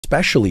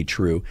especially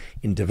true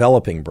in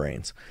developing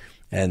brains.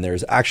 And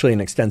there's actually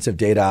an extensive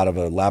data out of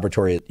a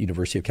laboratory at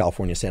University of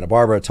California, Santa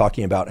Barbara,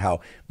 talking about how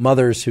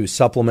mothers who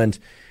supplement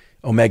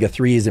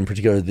omega-3s, in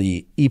particular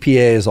the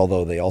EPAs,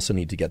 although they also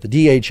need to get the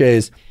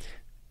DHAs,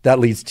 that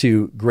leads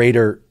to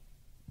greater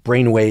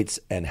brain weights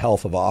and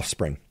health of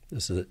offspring.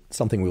 This is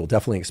something we will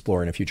definitely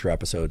explore in a future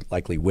episode,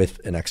 likely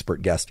with an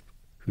expert guest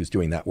who's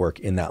doing that work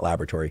in that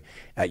laboratory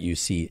at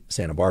UC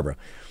Santa Barbara.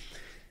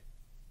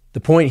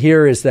 The point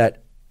here is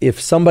that if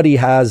somebody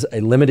has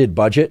a limited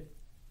budget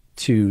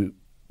to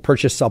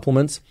purchase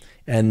supplements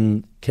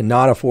and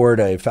cannot afford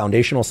a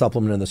foundational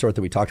supplement in the sort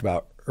that we talked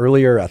about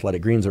earlier,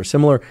 athletic greens or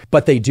similar,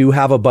 but they do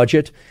have a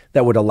budget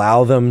that would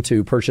allow them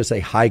to purchase a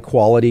high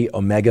quality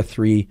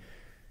omega-3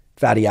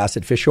 fatty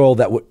acid fish oil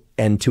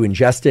and to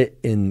ingest it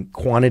in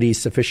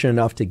quantities sufficient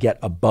enough to get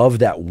above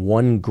that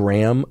 1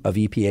 gram of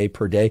EPA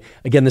per day.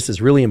 Again, this is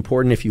really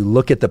important. If you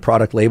look at the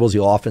product labels,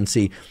 you'll often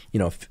see,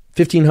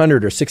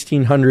 1,500 or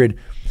 1,600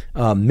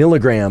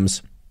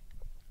 milligrams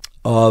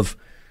of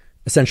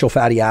essential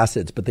fatty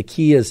acids. But the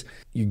key is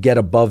you get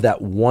above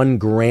that 1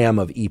 gram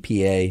of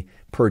EPA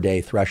per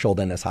day threshold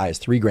and as high as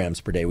 3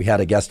 grams per day. We had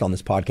a guest on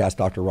this podcast,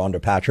 Dr.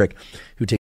 Rhonda Patrick, who takes